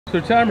So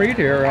Tom Reed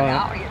here,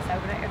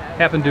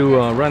 happened to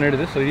run into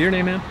this lady. Your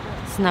name, ma'am?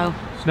 Snow.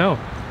 Snow.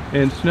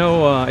 And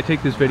Snow, I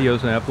take these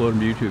videos and I upload them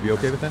to YouTube. You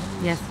okay with that?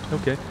 Yes.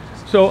 Okay.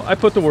 So I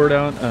put the word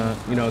out.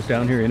 You know, I was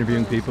down here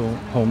interviewing people,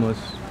 homeless.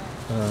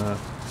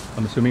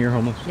 I'm assuming you're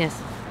homeless?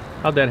 Yes.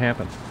 How'd that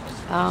happen?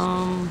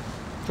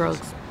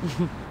 Drugs.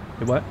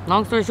 What?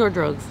 Long story short,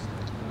 drugs.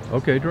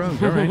 Okay,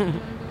 drugs. All right.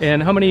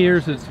 And how many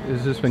years has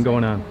this been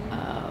going on?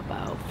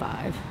 About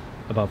 5.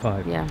 About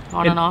 5. Yeah,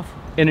 on and off.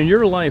 And in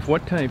your life,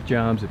 what type of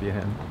jobs have you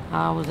had?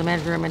 I was a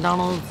manager at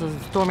McDonald's, a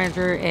store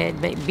manager at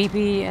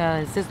BP,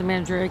 assistant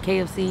manager at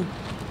KFC.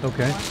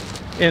 Okay.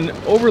 And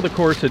over the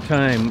course of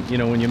time, you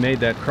know, when you made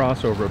that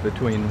crossover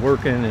between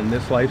working and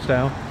this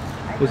lifestyle,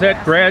 was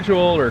that gradual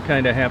or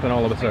kind of happen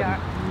all of a sudden?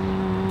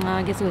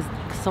 I guess it was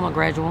somewhat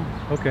gradual.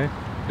 Okay.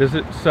 Does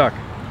it suck,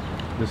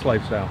 this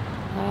lifestyle?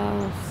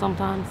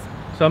 Sometimes.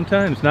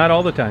 Sometimes, not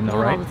all the time though,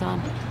 right? Not all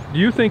the time. Do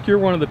you think you're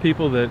one of the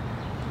people that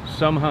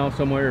somehow,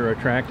 somewhere are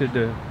attracted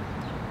to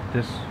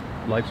this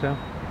lifestyle?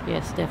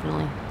 Yes,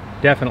 definitely.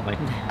 Definitely.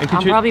 And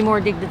I'm probably more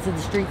addicted to the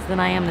streets than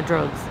I am the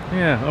drugs.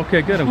 Yeah,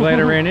 okay, good. I'm glad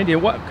I ran into you.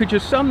 What, could you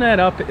sum that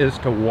up as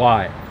to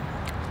why?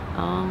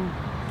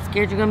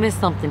 Scared you're gonna miss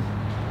something.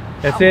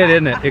 That's it,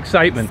 isn't it?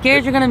 Excitement.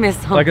 Scared you're gonna miss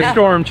something. Like a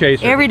storm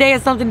chaser. Every day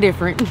is something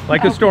different.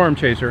 Like a storm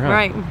chaser, huh?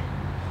 Right.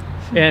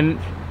 And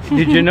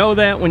did you know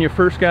that when you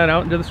first got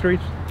out into the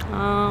streets?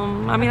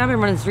 I mean, I've been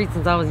running the streets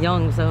since I was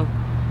young, so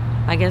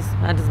I guess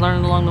I just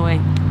learned along the way.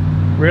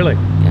 Really?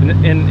 Yeah.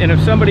 And if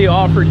somebody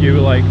offered you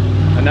like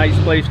a nice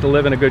place to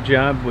live and a good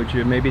job, would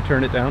you maybe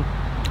turn it down?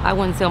 I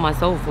wouldn't sell my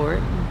soul for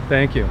it.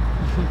 Thank you.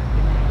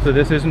 So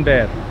this isn't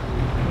bad?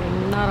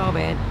 Not all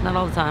bad. Not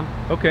all the time.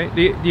 Okay.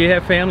 Do you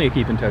have family you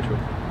keep in touch with?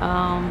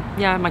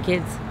 Yeah, my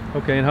kids.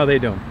 Okay, and how they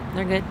doing?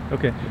 They're good.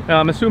 Okay. Now,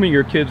 I'm assuming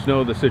your kids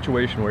know the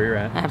situation where you're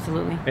at.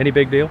 Absolutely. Any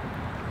big deal?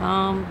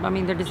 I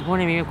mean, they're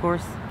disappointing me, of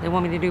course. They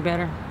want me to do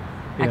better.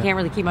 Yeah. I can't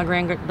really keep my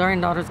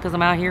granddaughters because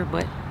I'm out here,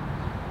 but...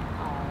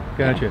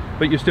 Gotcha. Yeah.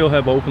 But you still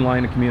have open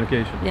line of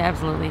communication? Yeah,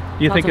 absolutely.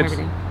 Do you think it's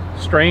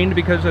strained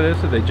because of this,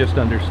 or they just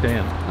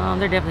understand?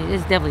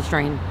 It's definitely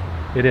strained.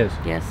 It is?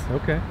 Yes.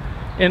 Okay.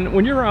 And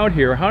when you're out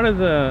here, how did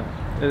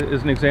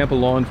as an example,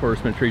 law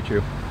enforcement treat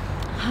you?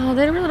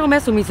 They really don't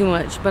mess with me too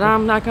much, but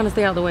I'm not going to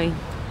stay out of the way.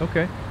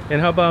 Okay.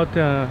 And how about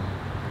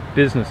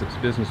business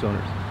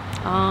owners?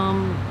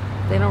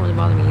 They don't really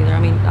bother me either. I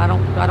mean, I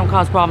don't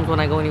cause problems when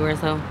I go anywhere,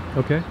 so.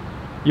 Okay.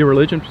 You a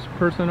religious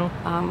person, though?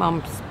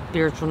 I'm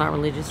spiritual, not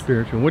religious.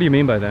 Spiritual. What do you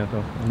mean by that,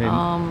 though? I mean,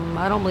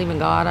 I don't believe in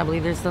God. I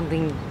believe there's some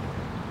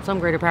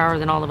greater power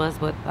than all of us,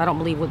 but I don't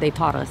believe what they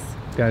taught us.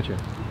 Gotcha.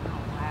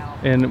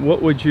 And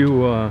what would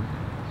you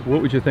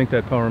think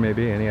that power may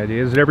be? Any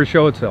idea? Does it ever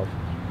show itself?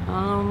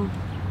 I'm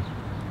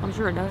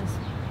sure it does.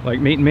 Like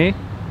meeting me?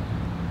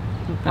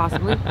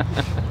 Possibly.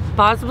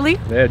 Possibly.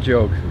 That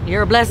joke.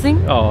 You're a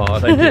blessing. Oh,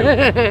 thank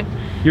you.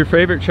 Your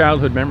favorite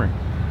childhood memory?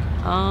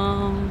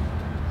 I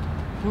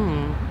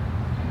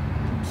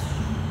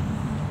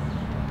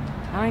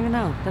don't even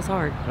know. That's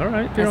hard. All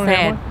right. If you That's don't sad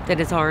have one. that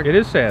it's hard. It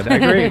is sad. I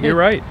agree. You're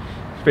right.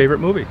 Favorite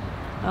movie?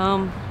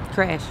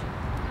 Crash.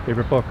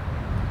 Favorite book?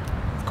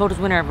 It's Coldest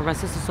Winter Ever by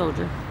Sister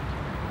Soldier.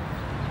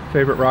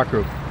 Favorite rock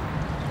group?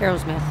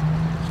 Aerosmith.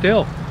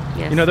 Still?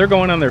 Yes. You know, they're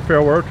going on their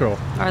farewell tour.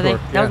 Are they?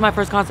 That was my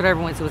first concert I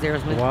ever went to, was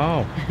Aerosmith.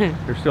 Wow.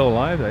 They're still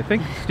alive. I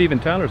think Steven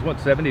Tyler's, what,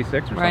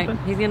 76 or right.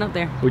 something? He's getting up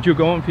there. Would you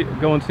go and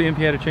see him if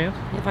you had a chance?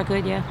 If I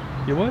could, yeah.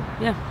 You would?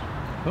 Yeah.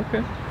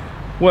 Okay.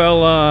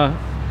 Well,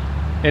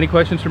 any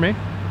questions for me?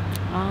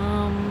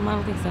 I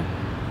don't think so.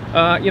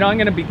 You know, I'm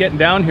going to be getting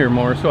down here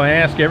more, so I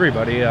ask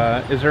everybody,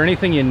 is there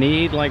anything you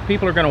need? Like,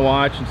 people are going to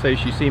watch and say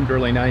she seemed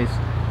really nice.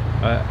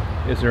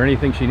 Is there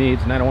anything she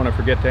needs? And I don't want to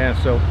forget to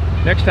ask. So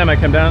next time I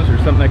come down, is there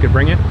something I could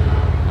bring you?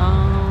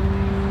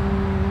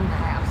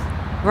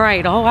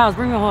 Right, a whole house.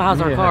 Bring me a whole house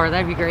or a car.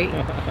 That'd be great.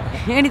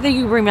 Anything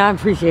you bring me, I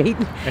appreciate.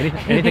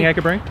 Anything I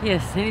could bring?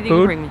 Yes, anything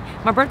Food? you bring me.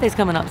 My birthday's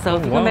coming up, so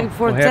if you come back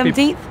before the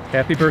 17th.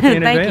 Happy birthday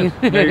in Thank advance.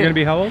 you. Now, you're going to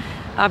be how old?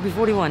 I'll be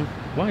 41.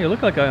 Wow, you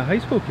look like a high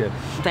school kid.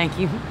 Thank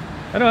you.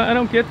 I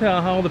don't get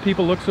how the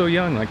people look so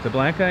young. Like the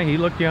black guy, he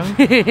looked young.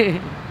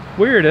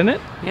 Weird, isn't it?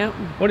 Yep.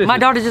 What is My it?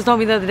 daughter just told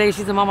me the other day,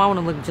 she said, Mom, I want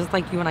to look just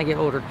like you when I get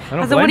older.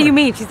 I said, what do you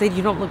mean? She said,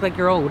 you don't look like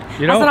you're old. I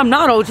said, I'm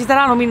not old. She said,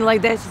 I don't mean it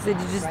like that. She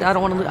said, I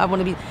don't want to,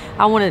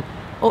 I want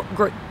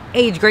to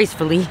age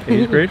gracefully.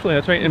 Age gracefully,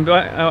 that's right. And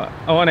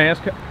I want to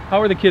ask,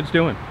 how are the kids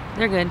doing?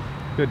 They're good.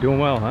 Good, doing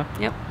well, huh?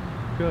 Yep.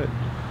 Good.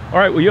 All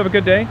right, well, you have a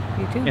good day.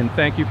 You too. And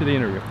thank you for the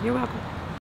interview. You're welcome.